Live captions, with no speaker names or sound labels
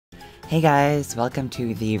Hey guys, welcome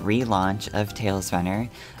to the relaunch of Tails Runner.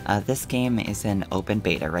 This game is in open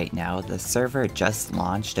beta right now. The server just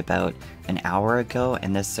launched about an hour ago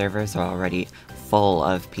and the servers are already full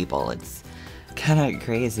of people. It's kind of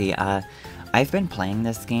crazy. I've been playing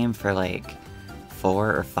this game for like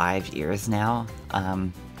 4 or 5 years now.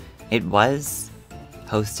 It was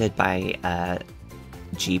hosted by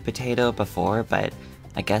OGPlanet before, but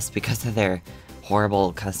I guess because of their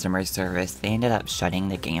horrible customer service, they ended up shutting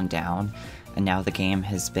the game down, and now the game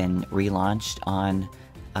has been relaunched on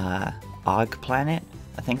OGPlanet,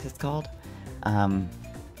 I think it's called.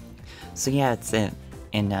 So yeah, it's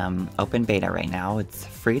in open beta right now. It's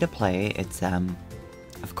free to play. It's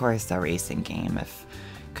of course a racing game, if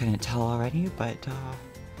you couldn't tell already, but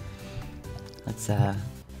let's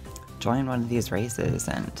join one of these races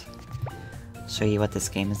and show you what this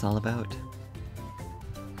game is all about.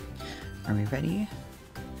 Are we ready?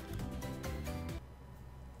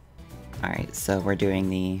 Alright, so we're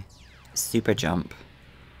doing the super jump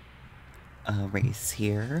race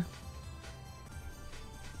here.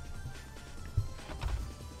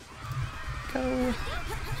 Go!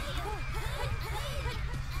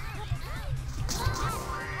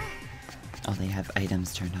 Oh, they have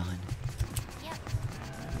items turned on.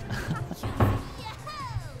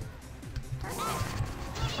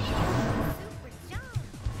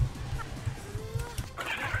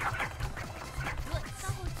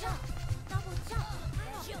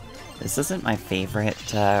 This isn't my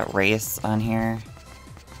favorite race on here,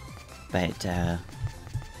 but I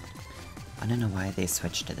don't know why they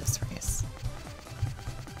switched to this race.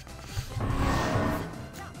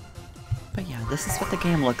 But yeah, this is what the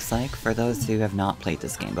game looks like for those who have not played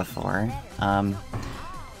this game before.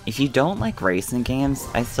 If you don't like racing games,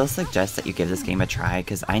 I still suggest that you give this game a try,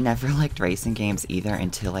 because I never liked racing games either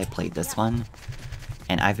until I played this one.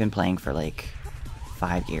 And I've been playing for like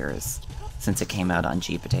 5 years. Since it came out on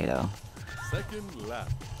OGPlanet. Second lap.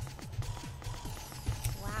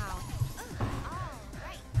 Wow.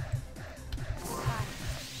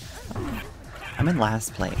 I'm in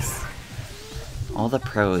last place. All the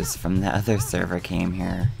pros from the other server came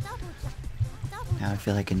here. Now I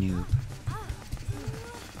feel like a noob.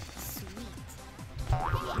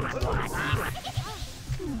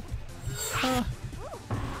 Oh.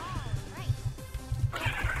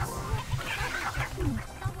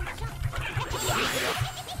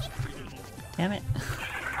 Damn it.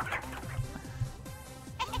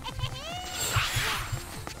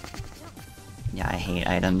 Yeah, I hate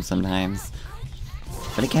items sometimes,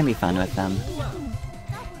 but it can be fun with them.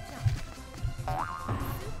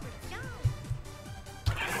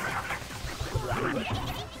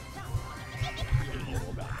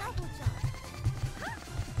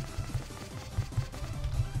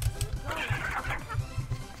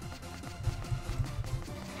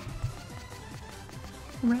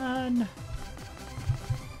 Run!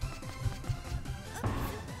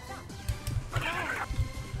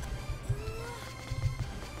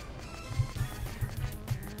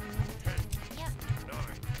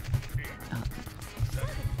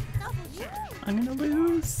 I'm gonna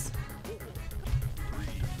lose.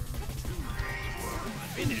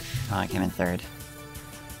 Oh, I came in third.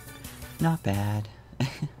 Not bad.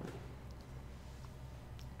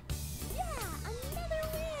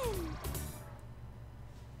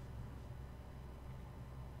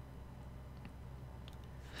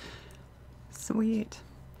 Sweet.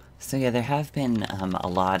 So yeah, there have been a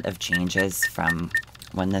lot of changes from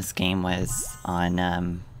when this game was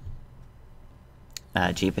on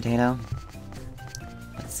OGPlanet.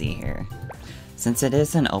 Let's see here. Since it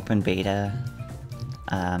is an open beta,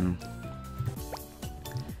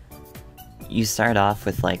 you start off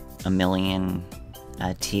with like 1,000,000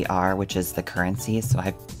 TR, which is the currency, so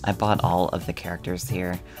I bought all of the characters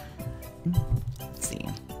here. Let's see.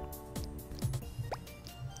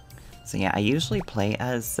 So yeah, I usually play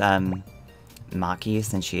as Maki,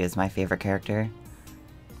 since she is my favorite character.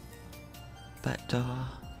 But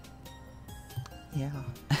yeah.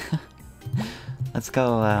 Let's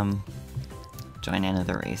go join into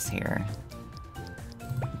the race here.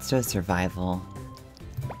 Let's do a survival.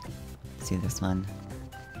 Let's do this one.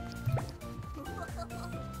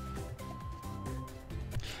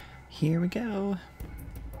 Here we go.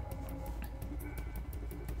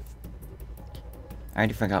 I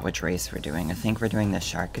already forgot which race we're doing. I think we're doing the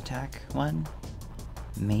shark attack one?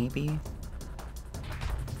 Maybe?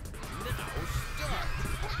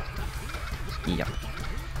 Yep.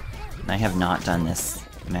 I have not done this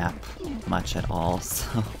map much at all,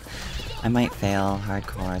 so I might fail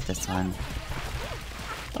hardcore at this one.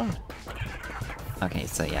 Oh. Okay,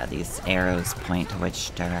 so yeah, these arrows point to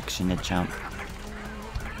which direction to jump.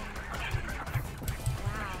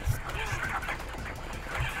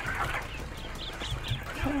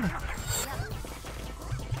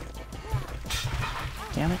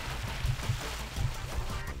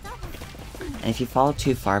 if you fall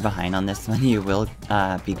too far behind on this one, you will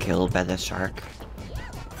be killed by the shark.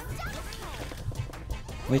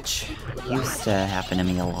 Which used to happen to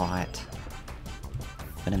me a lot.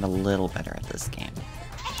 But I'm a little better at this game.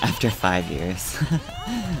 After 5 years.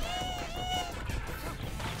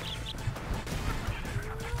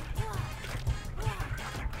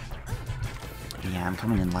 Yeah, I'm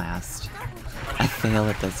coming in last. I fail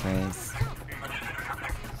at this race.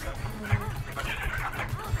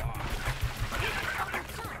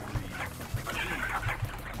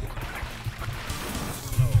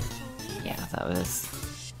 Yeah, that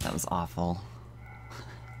was awful.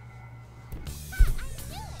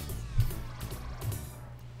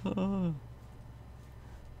 Oh.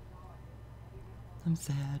 I'm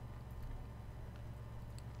sad.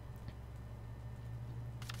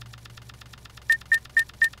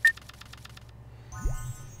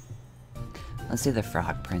 Let's do the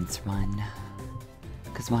Frog Prince one.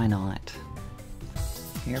 Cause why not?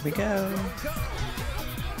 Here we go.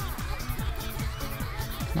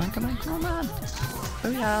 Come on, come on, come on!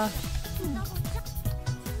 Booyah!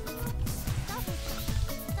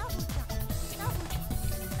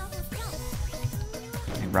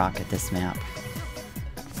 I rock at this map.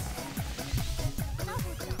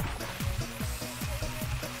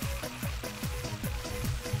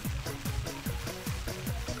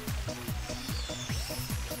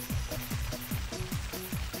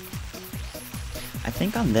 I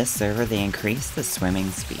think on this server they increased the swimming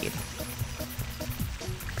speed.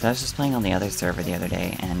 Cause I was just playing on the other server the other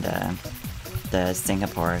day, and the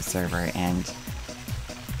Singapore server, and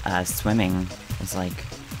swimming was like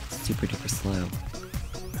super duper slow.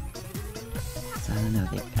 So I don't know,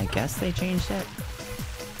 I guess they changed it.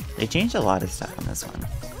 They changed a lot of stuff on this one,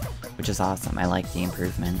 which is awesome. I like the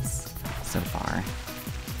improvements so far.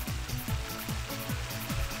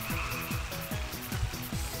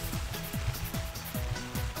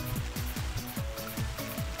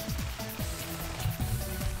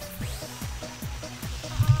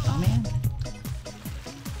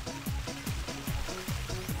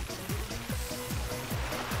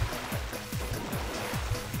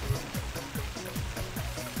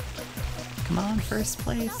 Come on, first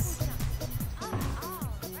place. I'm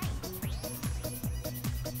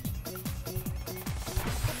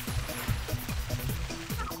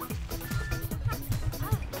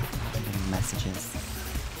getting messages.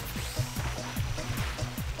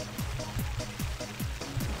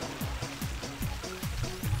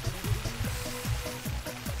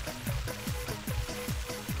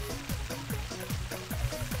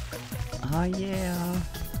 Oh yeah.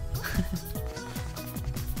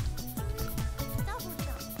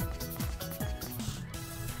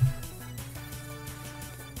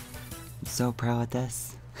 So proud of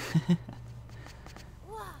this.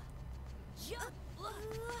 Wow,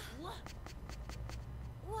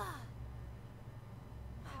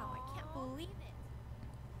 I can't believe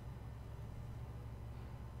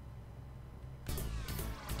it.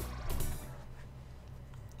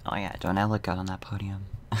 Oh yeah, don't I look good on that podium?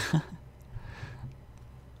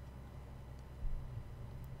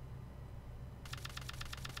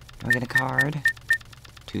 Do I get a card?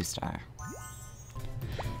 2-star.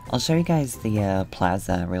 I'll show you guys the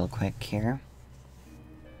plaza real quick here.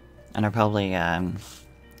 And I'll probably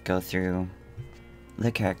go through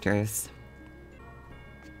the characters.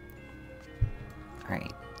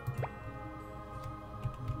 Alright.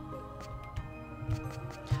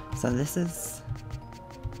 So this is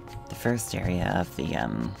the first area of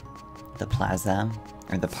the plaza,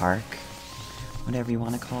 or the park, whatever you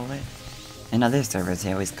want to call it. In other servers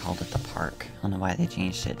they always called it the park. I don't know why they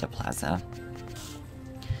changed it to plaza.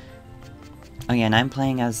 Oh yeah, and I'm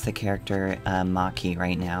playing as the character Maki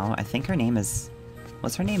right now. I think her name is...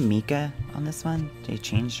 What's her name? Mika on this one? They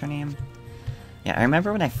changed her name? Yeah, I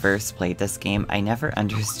remember when I first played this game, I never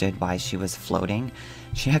understood why she was floating.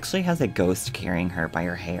 She actually has a ghost carrying her by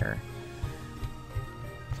her hair.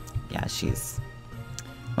 Yeah, she's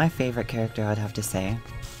my favorite character, I'd have to say.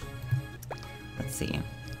 Let's see.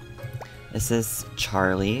 This is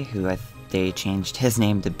Charlie, who they changed his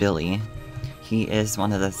name to Billy. He is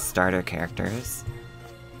one of the starter characters.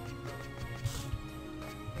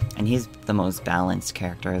 And he's the most balanced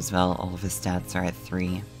character as well. All of his stats are at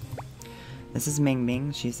 3. This is Ming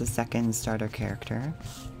Ming. She's the second starter character.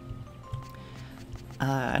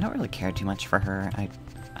 I don't really care too much for her. I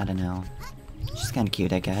don't know. She's kind of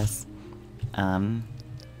cute, I guess.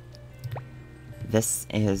 This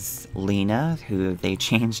is Lena, who they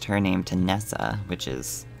changed her name to Nessa, which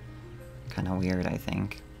is kind of weird, I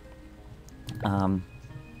think. I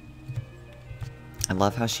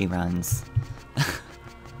love how she runs.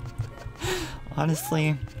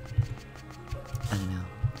 Honestly,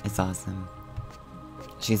 It's awesome.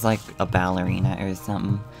 She's like a ballerina or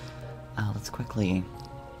something. Let's quickly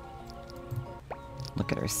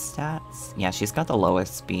look at her stats. Yeah, she's got the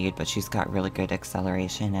lowest speed, but she's got really good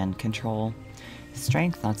acceleration and control.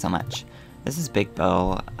 Strength, not so much. This is Big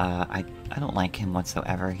Bo. I don't like him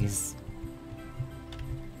whatsoever.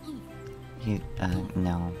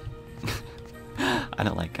 No. I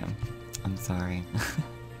don't like him. I'm sorry.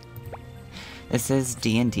 This is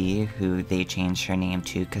D&D, who they changed her name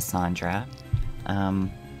to Cassandra. I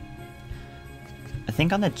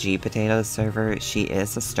think on the G Potatoes server, she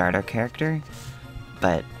is a starter character,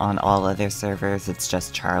 but on all other servers, it's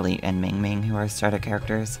just Charlie and Ming Ming who are starter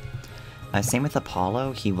characters. Same with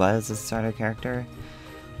Apollo, he was a starter character,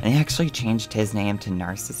 and he actually changed his name to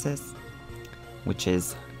Narcissus, which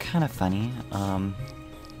is kind of funny. I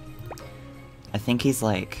think he's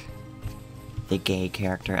like the gay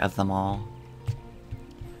character of them all.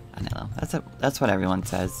 I don't know, that's what everyone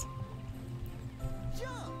says.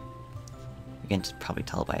 You can probably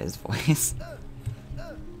tell by his voice.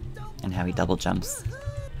 And how he double jumps.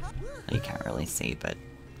 You can't really see, but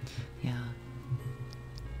yeah.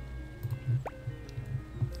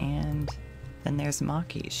 And then there's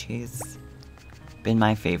Maki. She's been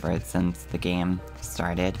my favorite since the game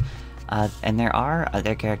started. And there are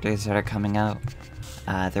other characters that are coming out.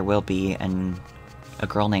 There will be a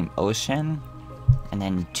girl named Ocean, and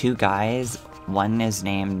then 2 guys. One is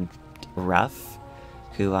named Ruff,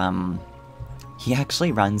 who he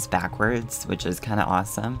actually runs backwards, which is kind of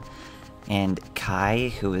awesome. And Kai,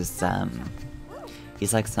 who is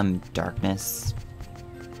he's like some darkness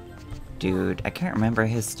dude. I can't remember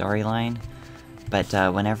his storyline, but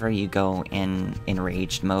whenever you go in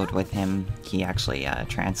enraged mode with him, he actually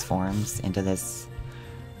transforms into this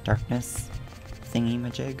darkness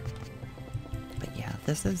thingy-majig. But yeah,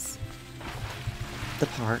 this is the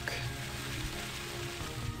park.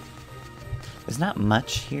 There's not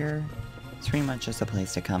much here. It's pretty much just a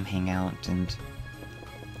place to come hang out and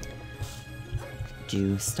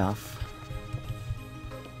do stuff,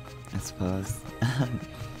 I suppose.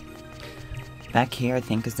 Back here, I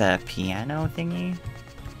think, is a piano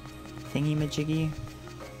thingy-majiggy,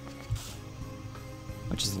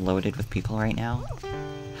 which is loaded with people right now.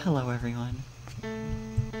 Hello, everyone. Can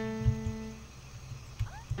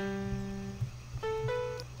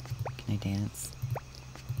I dance?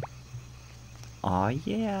 Aw,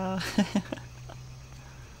 yeah!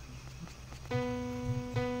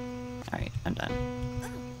 Alright, I'm done.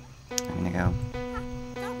 I'm gonna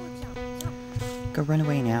go run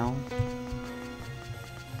away now.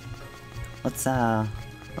 Let's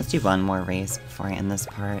do one more race before I end this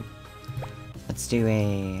part. Let's do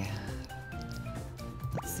a...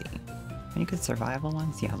 Let's see. Any good survival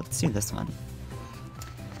ones? Yeah, let's do this one.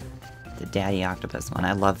 The Daddy Octopus one.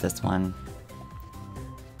 I love this one.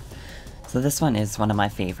 So this one is one of my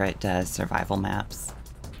favorite survival maps.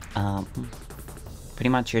 Pretty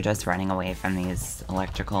much you're just running away from these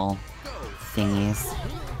electrical thingies.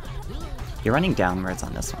 You're running downwards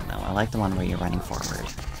on this one though. I like the one where you're running forward.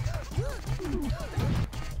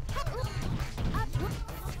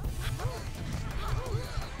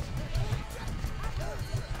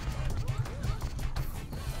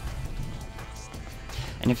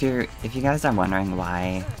 And if you guys are wondering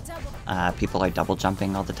why people are double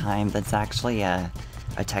jumping all the time, that's actually a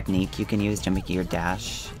technique you can use to make your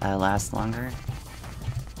dash last longer.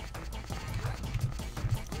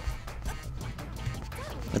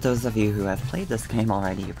 But those of you who have played this game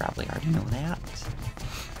already, you probably already know that.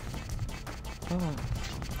 Oh.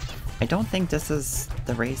 I don't think this is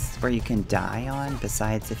the race where you can die on,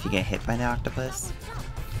 besides if you get hit by the octopus.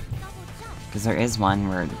 Because there is one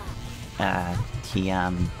where he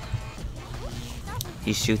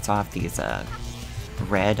shoots off these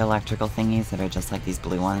red electrical thingies that are just like these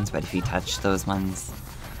blue ones, but if you touch those ones,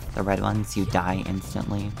 the red ones, you die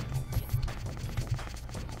instantly.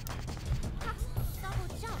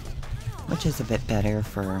 Which is a bit better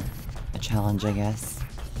for a challenge, I guess.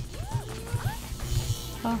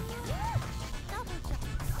 Oh.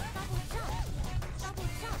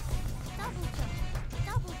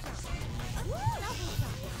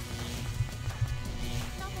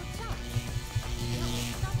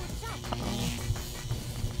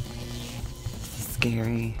 This is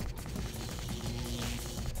scary.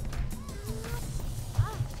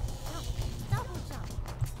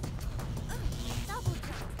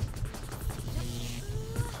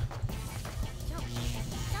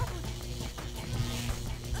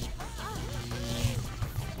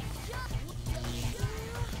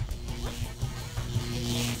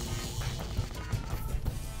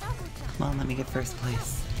 Come on, let me get first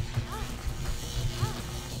place.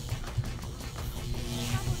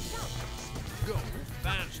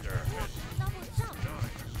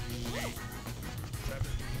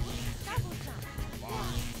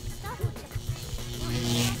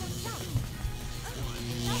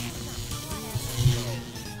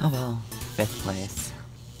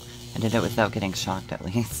 I did it without getting shocked at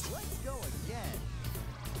least.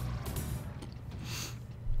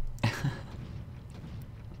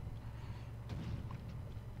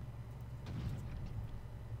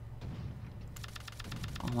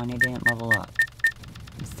 Oh, when I didn't level up.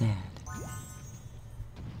 I'm sad.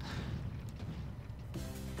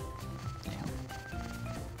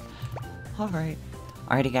 Alright.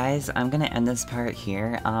 Alrighty guys, I'm gonna end this part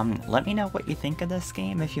here. Let me know what you think of this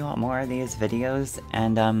game if you want more of these videos,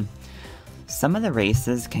 and some of the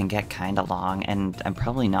races can get kinda long, and I'm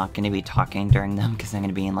probably not gonna be talking during them because I'm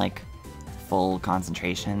gonna be in like full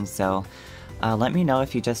concentration, so let me know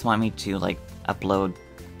if you just want me to like upload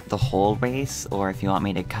the whole race, or if you want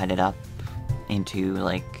me to cut it up into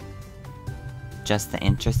like just the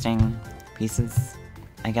interesting pieces,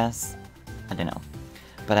 I guess. I don't know.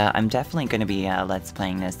 But I'm definitely going to be Let's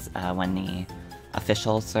Playing this when the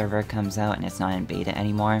official server comes out and it's not in beta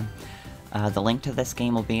anymore. The link to this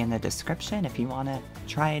game will be in the description if you want to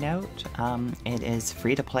try it out. It is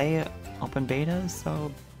free to play open beta,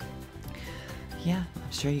 so yeah,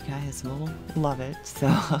 I'm sure you guys will love it. So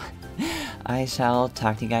I shall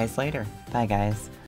talk to you guys later. Bye guys.